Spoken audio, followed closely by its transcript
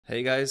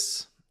Hey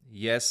guys,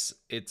 yes,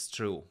 it's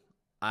true.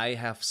 I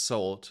have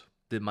sold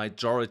the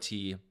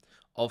majority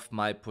of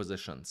my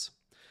positions.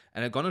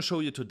 And I'm gonna show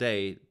you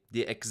today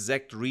the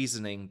exact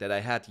reasoning that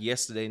I had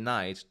yesterday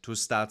night to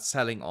start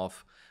selling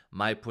off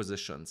my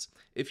positions.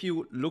 If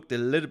you looked a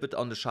little bit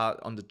on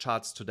the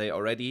charts today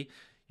already,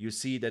 you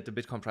see that the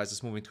Bitcoin price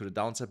is moving to the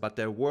downside, but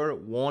there were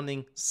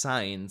warning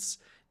signs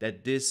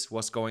that this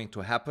was going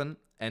to happen,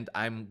 and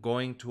I'm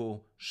going to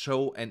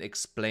show and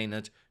explain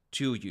it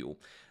to you.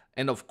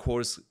 And of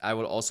course, I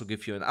will also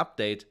give you an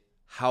update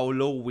how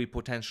low we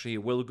potentially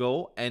will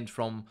go and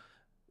from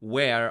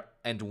where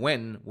and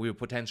when we will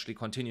potentially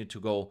continue to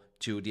go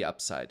to the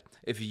upside.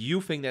 If you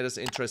think that is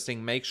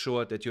interesting, make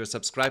sure that you're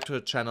subscribed to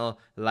the channel,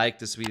 like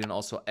this video, and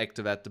also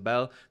activate the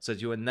bell so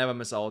that you will never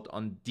miss out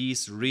on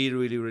these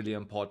really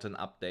important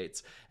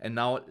updates. And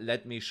now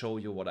let me show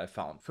you what I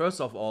found. First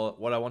of all,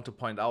 what I want to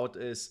point out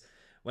is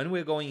when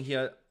we're going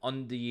here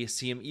on the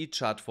CME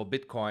chart for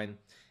Bitcoin,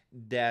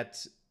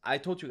 that I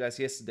told you guys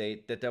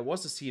yesterday that there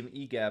was a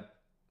CME gap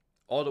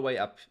all the way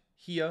up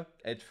here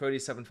at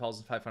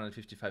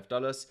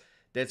 $37,555.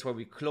 That's where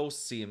we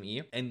closed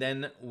CME. And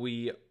then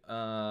we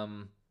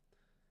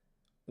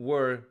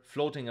were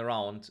floating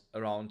around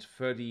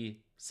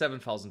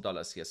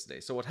 $37,000 yesterday.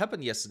 So what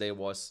happened yesterday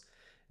was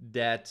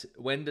that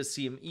when the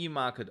CME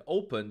market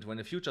opened, when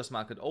the futures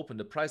market opened,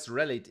 the price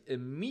rallied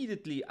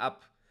immediately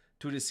up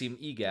to the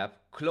CME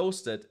gap,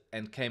 closed it,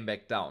 and came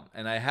back down.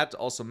 And I had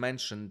also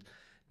mentioned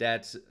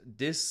that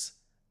this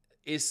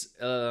is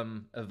a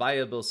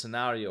viable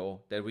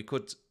scenario, that we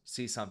could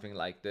see something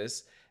like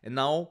this. And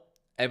now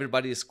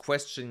everybody is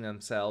questioning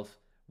themselves,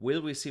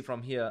 will we see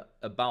from here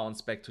a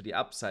bounce back to the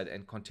upside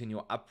and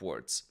continue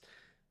upwards?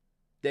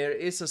 There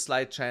is a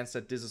slight chance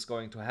that this is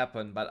going to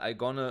happen, but I'm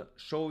gonna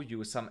show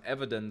you some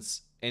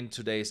evidence in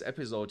today's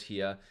episode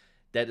here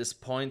that is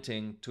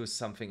pointing to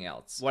something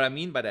else. What I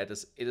mean by that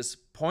is it is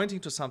pointing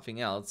to something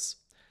else.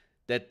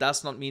 That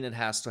does not mean it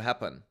has to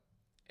happen.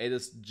 It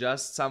is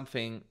just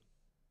something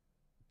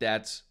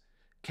that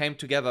came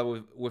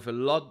together with a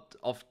lot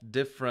of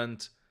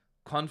different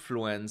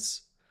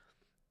confluence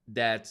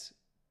that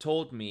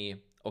told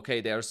me,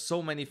 okay, there are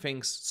so many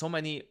things, so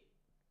many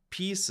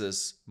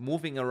pieces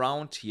moving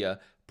around here,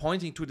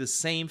 pointing to the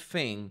same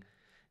thing,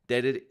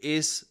 that it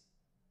is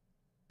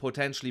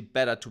potentially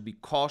better to be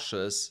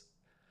cautious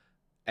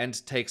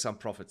and take some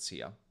profits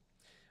here.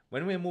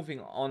 When we're moving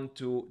on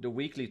to the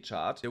weekly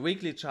chart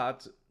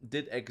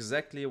did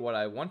exactly what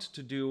I wanted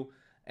to do,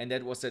 and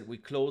that was that we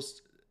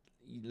closed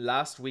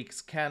last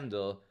week's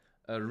candle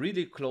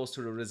really close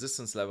to the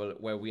resistance level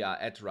where we are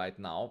at right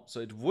now.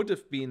 So it would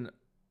have been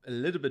a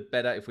little bit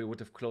better if we would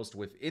have closed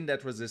within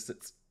that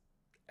resistance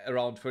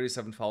around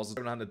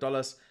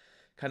 $37,700,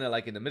 kind of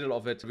like in the middle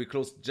of it. We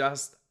closed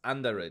just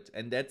under it,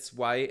 and that's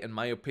why, in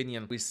my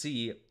opinion, we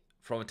see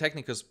from a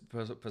technical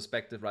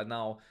perspective right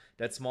now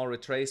that small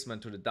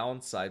retracement to the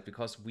downside,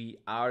 because we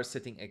are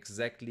sitting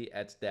exactly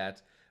at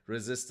that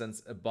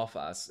resistance above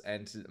us.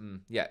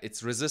 And yeah,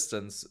 it's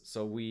resistance,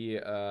 so we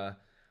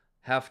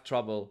have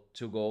trouble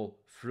to go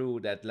through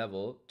that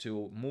level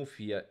to move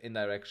here in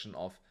direction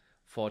of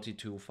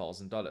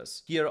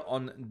 $42,000. Here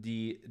on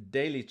the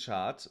daily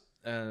chart,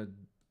 the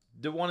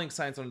warning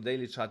signs on the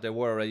daily chart, they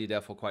were already there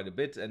for quite a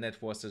bit, and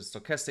that was the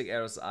stochastic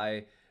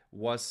RSI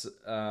was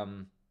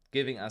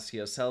giving us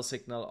here a sell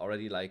signal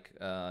already, like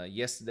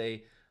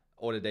yesterday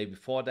or the day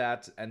before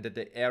that, and that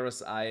the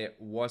RSI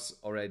was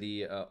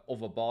already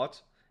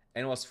overbought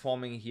and was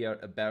forming here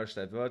a bearish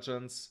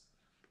divergence.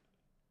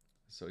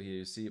 So here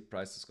you see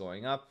price is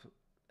going up,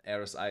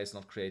 RSI is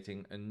not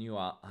creating a new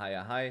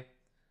higher high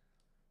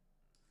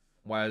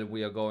while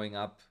we are going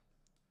up,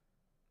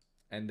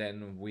 and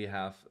then we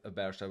have a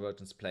bearish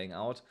divergence playing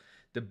out.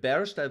 The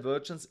bearish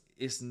divergence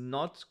is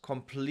not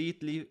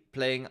completely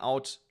playing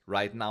out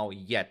right now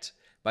yet,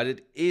 but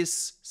it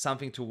is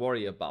something to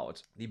worry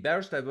about. The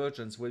bearish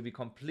divergence will be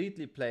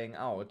completely playing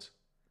out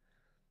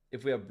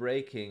if we are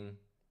breaking,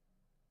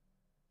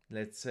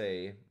 let's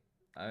say,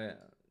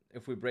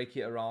 if we break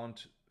here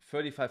around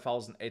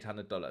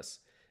 $35,800.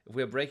 If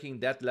we are breaking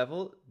that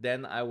level,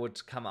 then I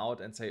would come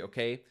out and say,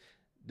 okay,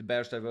 the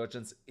bearish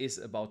divergence is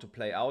about to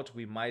play out.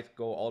 We might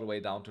go all the way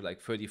down to like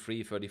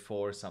 33,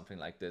 34, something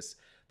like this.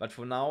 But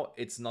for now,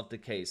 it's not the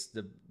case.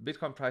 The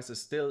Bitcoin price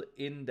is still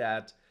in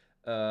that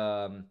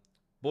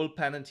bull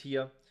pennant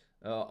here.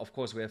 Of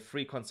course, we have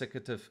 3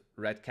 consecutive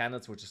red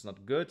candles, which is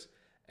not good.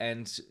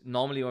 And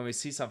normally when we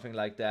see something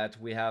like that,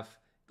 we have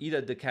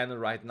either the candle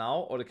right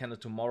now or the candle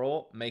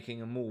tomorrow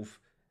making a move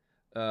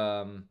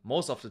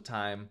most of the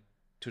time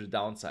to the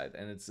downside,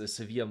 and it's a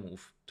severe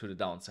move to the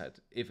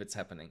downside if it's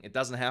happening. It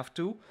doesn't have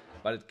to,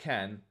 but it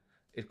can.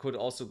 It could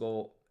also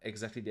go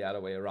exactly the other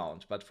way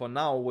around. But for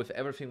now, with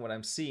everything what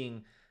I'm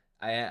seeing,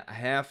 I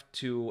have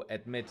to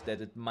admit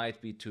that it might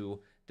be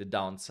to the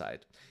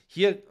downside.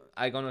 Here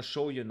I'm gonna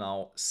show you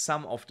now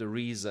some of the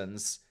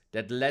reasons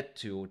that led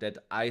to that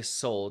I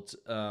sold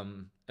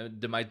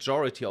the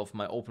majority of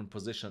my open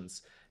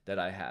positions that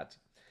I had.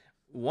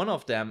 One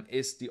of them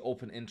is the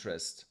open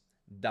interest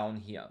down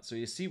here. So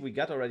you see we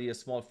got already a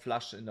small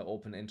flush in the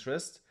open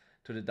interest.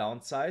 to the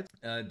downside.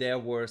 There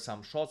were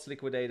some shorts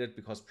liquidated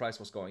because price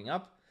was going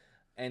up,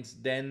 and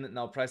then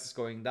now price is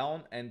going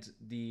down, and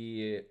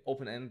the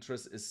open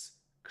interest is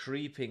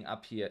creeping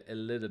up here a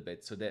little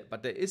bit. So that,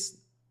 but there is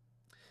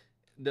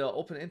the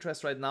open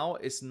interest right now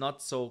is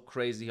not so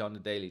crazy on the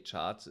daily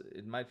chart.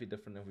 It might be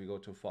different if we go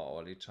to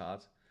 4-hourly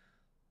chart.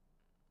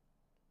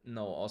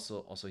 No,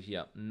 also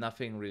here,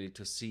 nothing really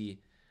to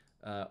see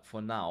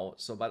for now.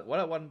 So, but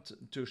what I want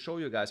to show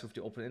you guys with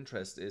the open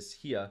interest is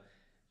here,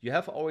 you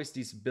have always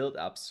these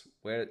build-ups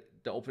where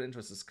the open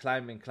interest is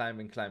climbing,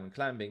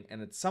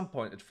 and at some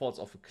point it falls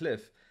off a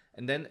cliff.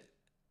 And then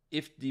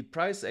if the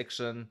price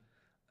action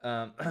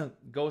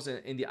goes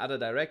in the other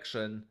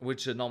direction,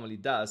 which it normally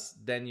does,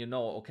 then you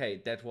know,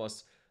 okay, that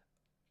was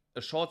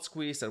a short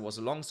squeeze, that was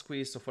a long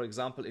squeeze. So for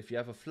example, if you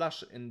have a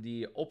flush in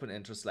the open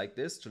interest like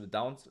this to the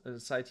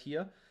downside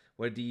here,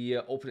 where the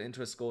open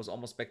interest goes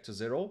almost back to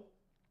zero,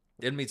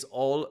 that means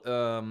all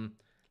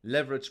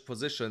leverage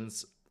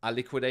positions are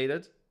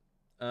liquidated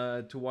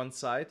to one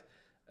side.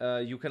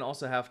 You can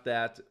also have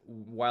that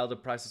while the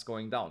price is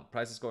going down.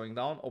 Price is going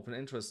down, open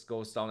interest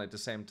goes down at the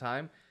same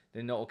time.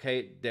 Then you know,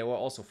 okay, they were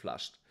also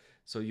flushed.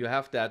 So you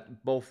have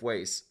that both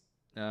ways,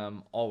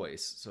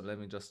 always. So let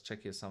me just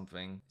check here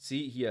something.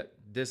 See here,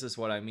 this is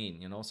what I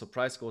mean, you know. So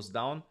price goes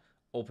down,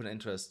 open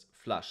interest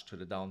flush to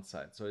the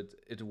downside. So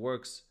it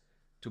works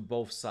to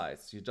both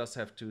sides. You just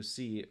have to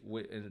see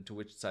to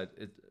which side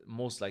it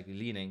most likely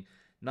leaning.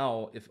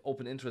 Now, if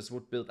open interest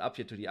would build up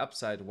here to the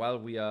upside while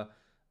we are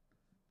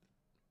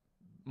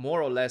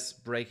more or less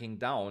breaking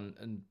down,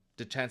 and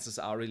the chances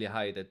are really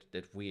high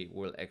that we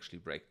will actually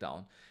break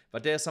down.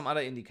 But there are some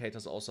other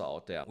indicators also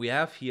out there. We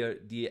have here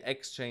the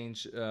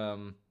exchange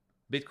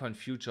Bitcoin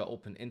future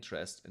open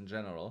interest in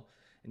general.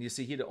 And you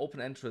see here the open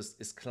interest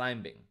is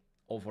climbing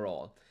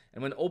overall.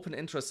 And when open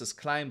interest is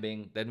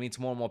climbing, that means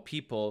more and more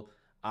people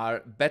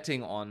are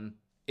betting on,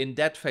 in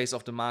that phase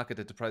of the market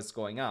that the price is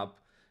going up,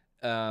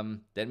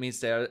 that means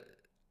there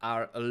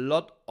are a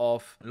lot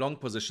of long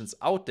positions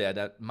out there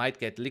that might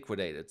get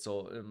liquidated.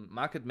 So a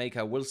market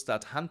maker will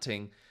start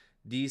hunting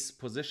these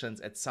positions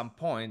at some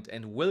point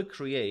and will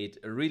create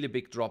a really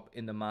big drop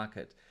in the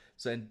market.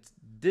 So, and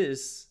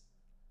this,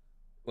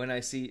 when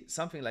I see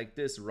something like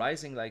this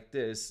rising like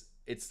this,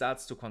 it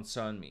starts to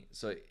concern me.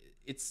 So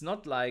it's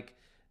not like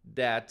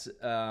that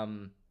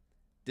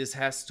this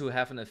has to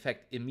have an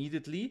effect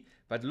immediately,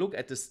 but look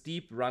at the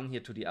steep run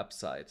here to the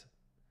upside.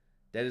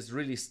 That is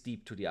really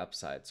steep to the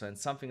upside. So in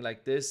something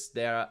like this,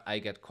 there I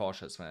get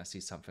cautious when I see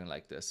something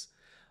like this.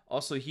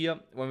 Also here,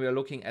 when we are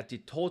looking at the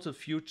total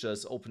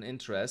futures open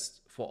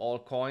interest for all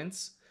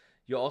coins,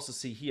 you also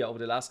see here over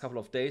the last couple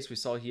of days, we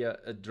saw here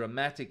a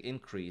dramatic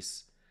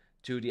increase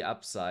to the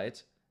upside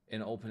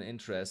in open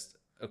interest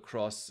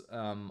across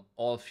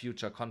all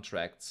future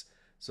contracts.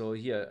 So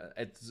here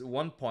at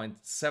one point,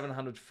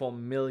 704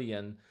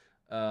 million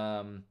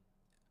open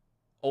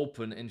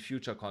in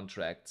future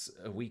contracts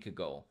a week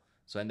ago.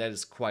 So, and that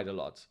is quite a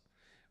lot.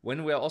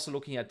 When we are also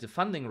looking at the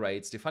funding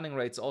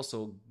rates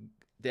also,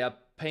 they are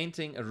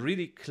painting a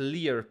really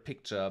clear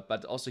picture.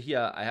 But also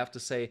here, I have to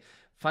say,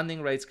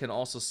 funding rates can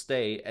also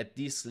stay at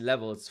these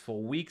levels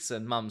for weeks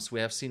and months.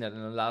 We have seen that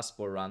in the last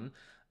bull run.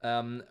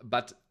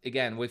 But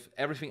again, with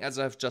everything as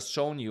I've just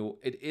shown you,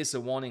 it is a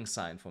warning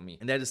sign for me.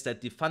 And that is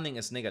that the funding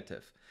is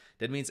negative.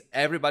 That means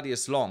everybody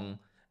is long,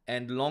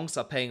 and longs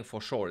are paying for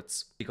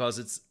shorts because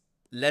it's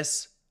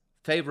less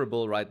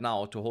favorable right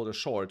now to hold a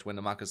short when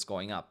the market is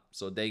going up.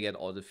 So they get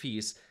all the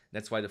fees.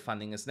 That's why the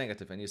funding is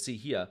negative. And you see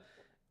here,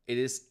 it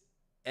is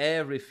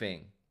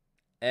everything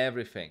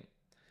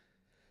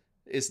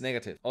is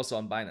negative. Also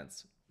on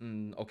Binance.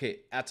 Okay,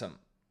 Atom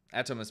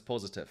is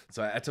positive.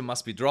 So Atom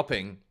must be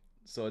dropping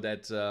so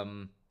that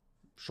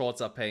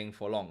shorts are paying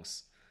for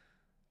longs.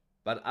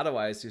 But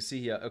otherwise, you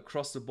see here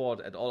across the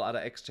board at all other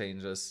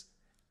exchanges,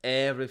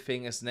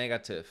 everything is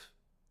negative.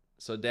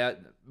 So there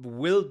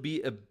will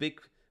be a big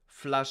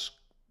flush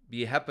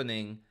be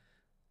happening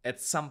at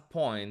some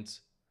point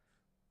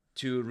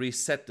to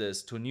reset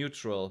this to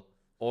neutral,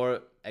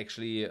 or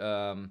actually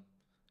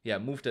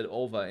move that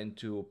over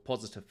into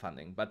positive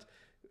funding. But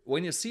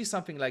when you see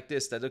something like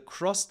this, that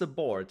across the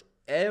board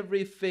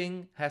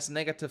everything has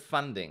negative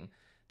funding,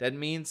 that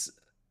means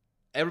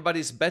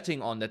everybody's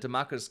betting on that the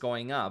market is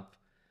going up.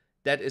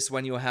 That is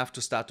when you have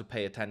to start to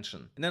pay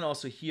attention. And then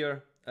also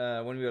here,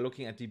 when we are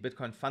looking at the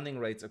Bitcoin funding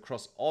rates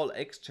across all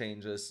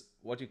exchanges,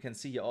 what you can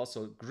see here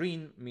also,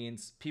 green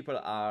means people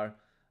are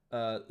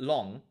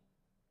long.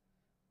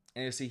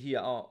 And you see here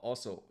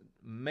also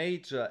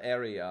major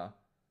area,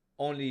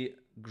 only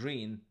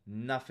green,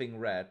 nothing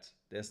red.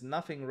 There's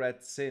nothing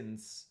red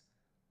since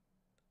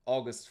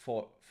August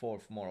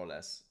 4th, more or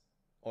less,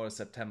 or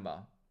September,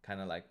 kind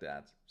of like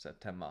that,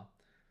 September.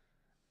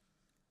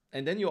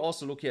 And then you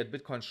also look here at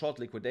Bitcoin short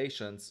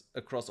liquidations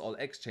across all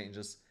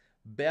exchanges.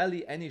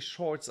 Barely any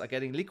shorts are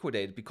getting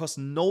liquidated because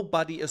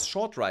nobody is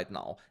short right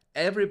now.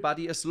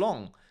 Everybody is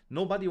long.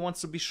 Nobody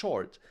wants to be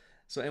short.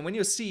 So, and when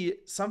you see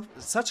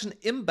such an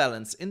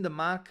imbalance in the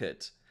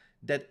market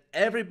that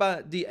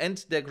everybody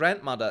and their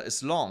grandmother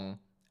is long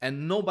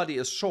and nobody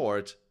is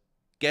short,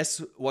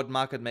 guess what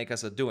market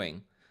makers are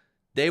doing?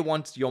 They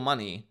want your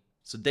money,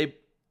 so they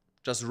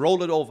just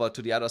roll it over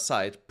to the other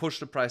side, push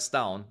the price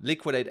down,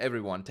 liquidate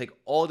everyone, take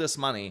all this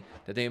money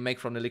that they make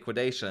from the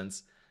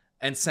liquidations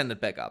and send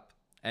it back up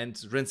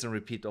and rinse and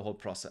repeat the whole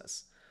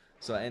process.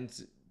 So, and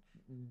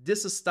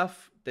this is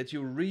stuff that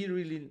you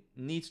really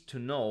need to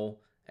know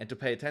and to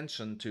pay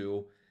attention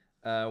to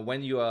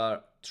when you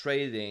are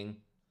trading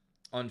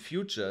on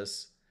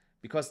futures,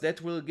 because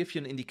that will give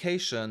you an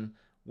indication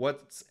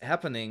what's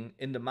happening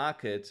in the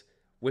market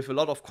with a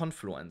lot of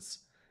confluence.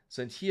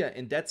 So here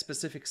in that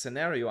specific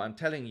scenario, I'm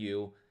telling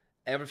you,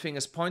 everything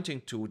is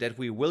pointing to that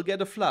we will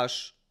get a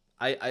flush.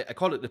 I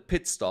call it a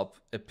pit stop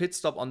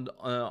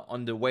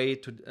on the way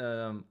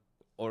to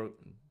or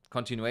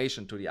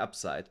continuation to the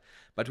upside,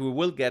 but we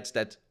will get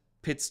that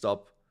pit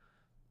stop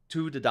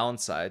to the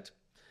downside.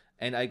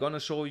 And I'm gonna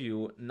show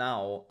you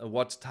now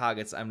what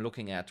targets I'm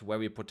looking at where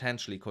we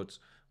potentially could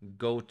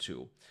go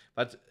to.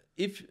 But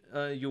if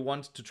you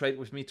want to trade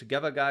with me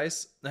together,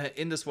 guys,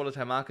 in this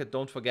volatile market,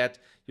 don't forget,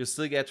 you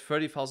still get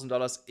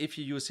 $30,000 if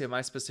you use here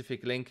my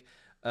specific link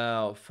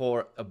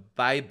for a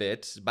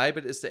BYBIT.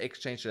 BYBIT is the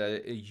exchange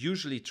that I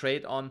usually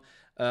trade on,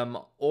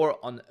 or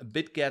on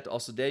BITGET.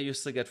 Also there you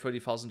still get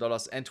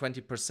 $30,000 and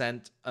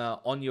 20%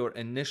 on your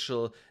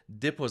initial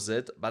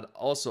deposit, but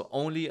also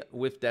only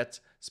with that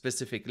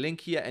specific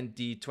link here, and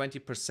the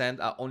 20%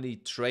 are only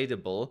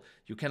tradable.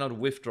 You cannot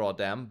withdraw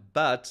them,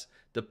 but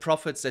the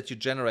profits that you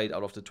generate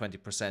out of the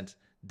 20%,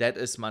 that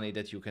is money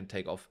that you can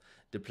take off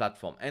the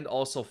platform. And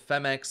also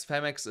Phemex.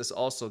 Phemex is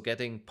also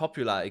getting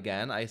popular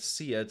again. I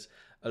see it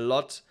a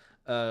lot.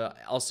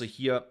 Also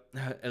here,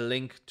 a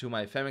link to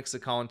my Phemex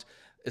account,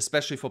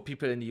 especially for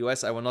people in the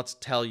US. I will not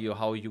tell you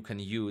how you can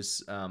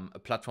use a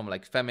platform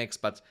like Phemex,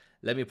 but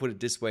let me put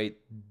it this way.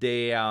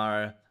 They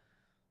are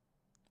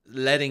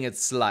letting it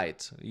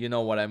slide, you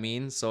know what I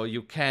mean? So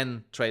you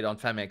can trade on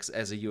Phemex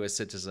as a US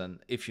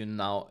citizen if you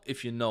know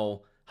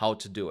how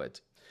to do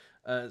it.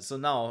 So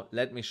now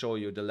let me show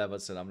you the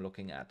levels that I'm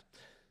looking at.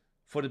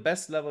 For the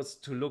best levels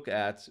to look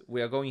at,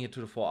 we are going here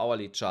to the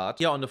 4-hourly chart.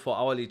 Here on the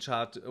 4-hourly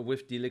chart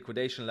with the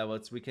liquidation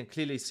levels, we can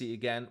clearly see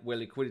again where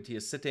liquidity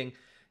is sitting.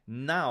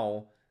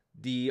 Now,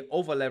 the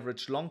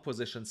over-leveraged long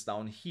positions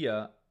down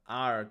here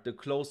are the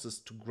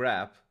closest to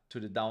grab to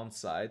the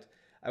downside.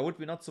 I would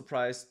be not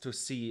surprised to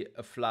see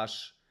a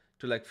flush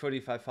to like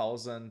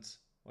 35,000,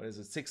 what is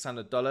it,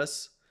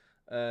 $600.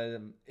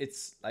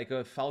 It's like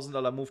a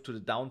 $1,000 move to the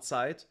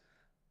downside.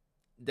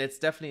 That's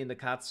definitely in the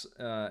cards,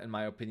 in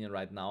my opinion,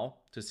 right now,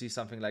 to see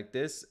something like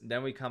this.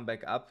 Then we come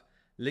back up,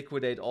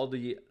 liquidate all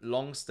the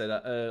longs that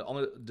are,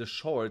 all the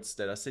shorts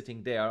that are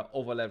sitting there,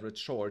 over leveraged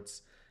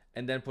shorts,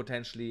 and then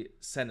potentially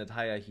send it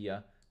higher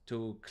here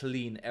to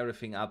clean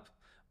everything up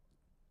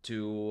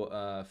to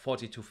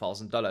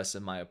 $42,000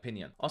 in my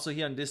opinion. Also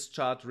here in this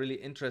chart, really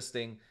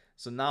interesting.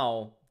 So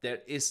now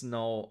there is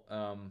no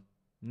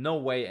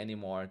way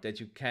anymore that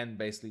you can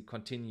basically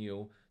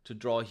continue to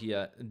draw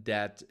here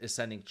that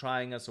ascending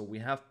triangle. So we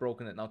have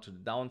broken it now to the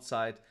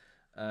downside.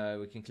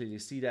 We can clearly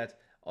see that.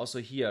 Also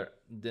here,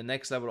 the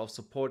next level of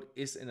support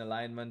is in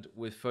alignment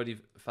with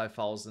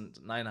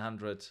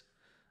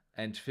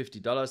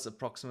 $35,950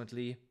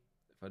 approximately.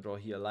 If I draw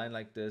here a line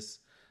like this,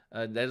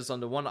 that is on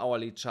the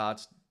 1-hourly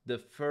chart. The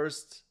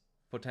first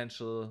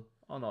potential,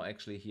 oh no,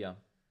 actually here,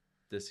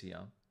 this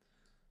here.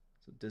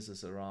 So this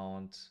is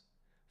around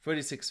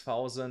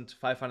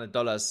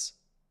 $36,500,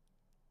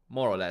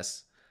 more or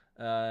less,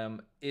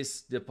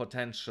 is the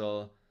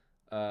potential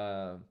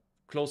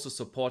closest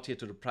support here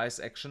to the price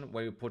action,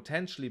 where you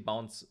potentially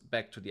bounce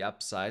back to the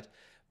upside.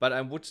 But I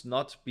would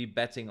not be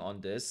betting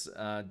on this.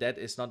 That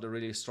is not a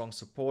really strong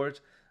support.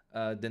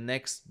 The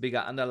next bigger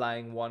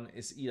underlying one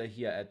is either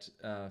here at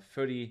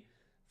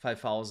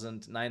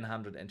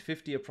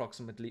 35,950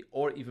 approximately,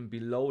 or even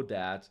below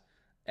that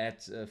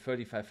at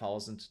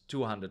 $35,200.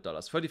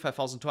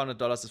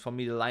 $35,200 is for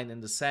me the line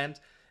in the sand.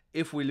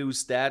 If we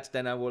lose that,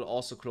 then I will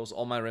also close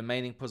all my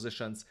remaining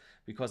positions,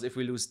 because if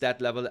we lose that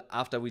level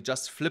after we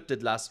just flipped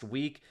it last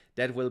week,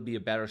 that will be a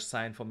bearish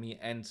sign for me.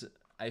 And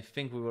I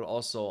think we will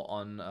also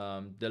on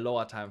the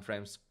lower time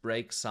frames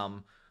break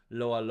some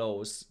lower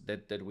lows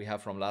that we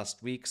have from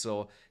last week.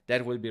 So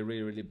that will be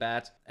really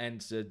bad, and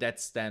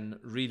that's then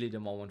really the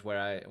moment where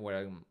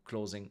I'm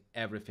closing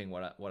everything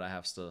what I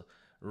have still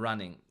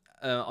running.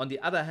 On the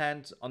other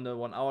hand, on the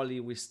 1-hourly,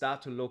 we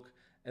start to look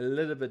a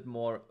little bit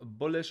more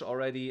bullish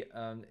already,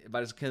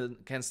 but it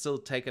can still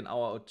take an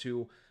hour or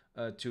two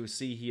to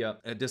see here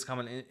this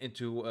coming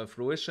into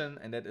fruition.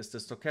 And that is the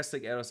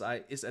stochastic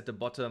RSI is at the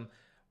bottom,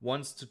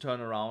 wants to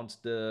turn around.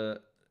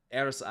 The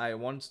RSI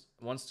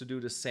wants to do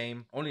the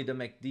same. Only the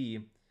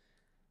MACD,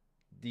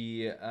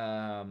 the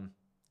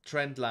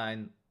trend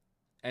line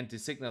and the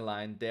signal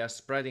line, they are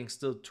spreading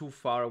still too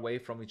far away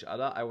from each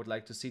other. I would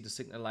like to see the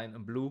signal line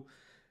in blue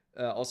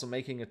also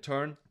making a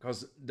turn,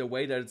 because the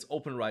way that it's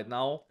open right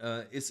now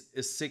is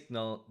a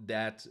signal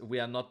that we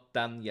are not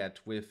done yet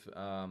with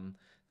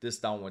this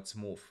downwards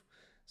move.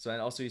 So,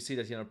 and also you see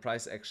that here in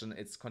price action,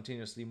 it's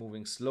continuously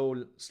moving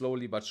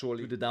slowly but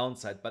surely to the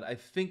downside. But I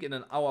think in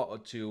an hour or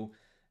two,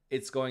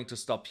 it's going to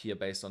stop here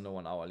based on the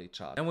 1 hourly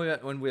chart. And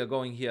when we are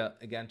going here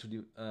again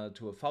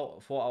to a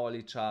 4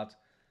 hourly chart,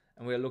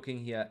 and we are looking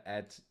here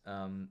at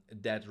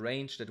that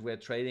range that we're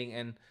trading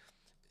in.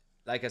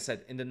 Like I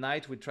said, in the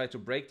night we tried to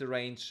break the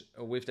range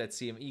with that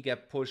CME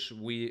gap push.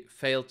 We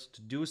failed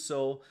to do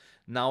so.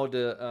 Now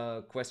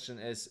the question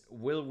is,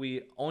 will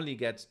we only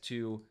get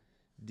to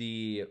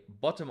the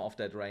bottom of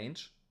that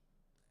range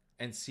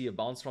and see a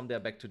bounce from there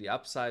back to the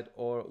upside,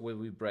 or will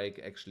we break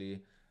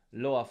actually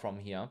lower from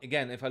here?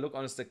 Again, if I look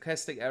on the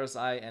stochastic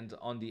RSI and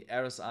on the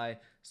RSI,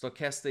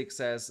 stochastic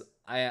says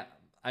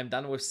I'm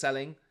done with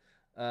selling.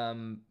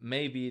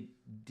 Maybe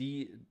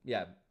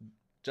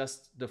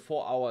just the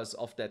 4 hours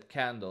of that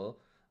candle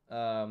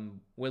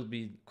will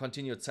be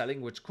continued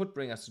selling, which could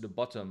bring us to the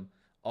bottom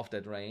of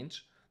that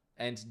range,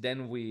 and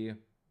then we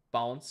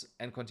bounce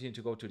and continue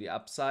to go to the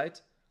upside,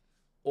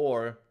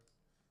 or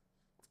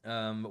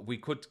we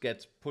could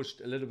get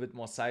pushed a little bit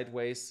more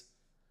sideways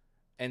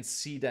and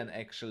see then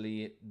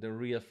actually the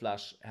real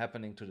flush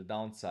happening to the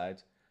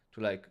downside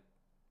to like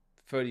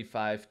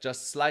 35,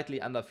 just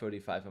slightly under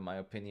 35 in my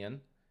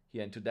opinion,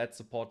 here into that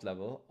support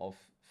level of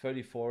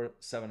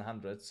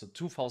 34,700, so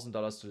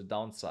 $2,000 to the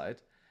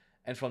downside,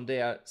 and from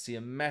there see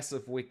a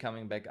massive wick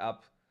coming back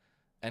up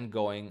and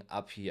going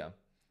up here,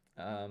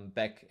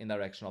 back in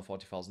direction of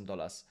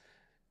 $40,000.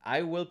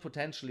 I will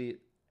potentially,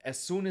 as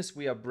soon as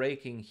we are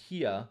breaking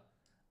here,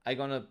 I'm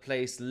gonna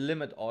place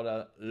limit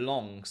order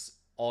longs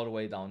all the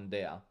way down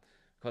there,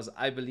 because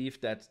I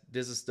believe that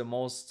this is the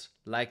most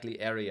likely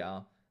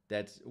area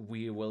that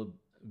we will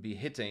be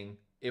hitting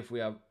if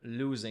we are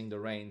losing the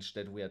range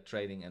that we are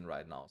trading in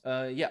right now.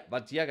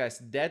 But yeah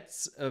guys,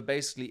 that's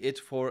basically it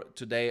for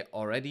today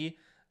already.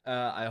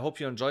 I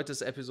hope you enjoyed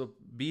this episode.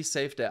 Be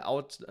safe there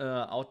out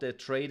there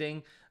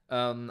trading.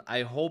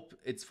 I hope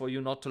it's for you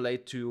not too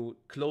late to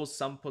close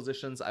some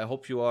positions. I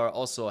hope you are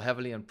also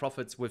heavily in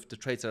profits with the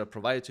trades that are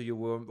provided to you.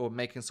 We're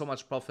making so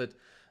much profit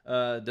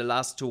the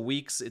last 2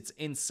 weeks. It's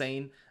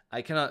insane.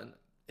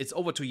 It's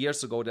over 2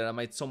 years ago that I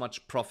made so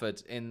much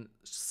profit in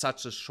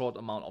such a short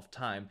amount of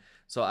time.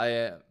 So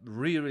I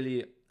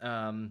really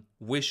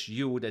wish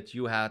you that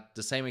you had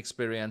the same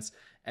experience.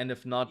 And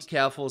if not, be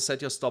careful,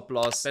 set your stop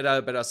loss.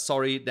 Better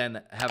sorry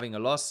than having a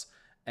loss.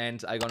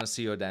 And I'm gonna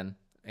see you then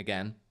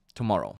again tomorrow.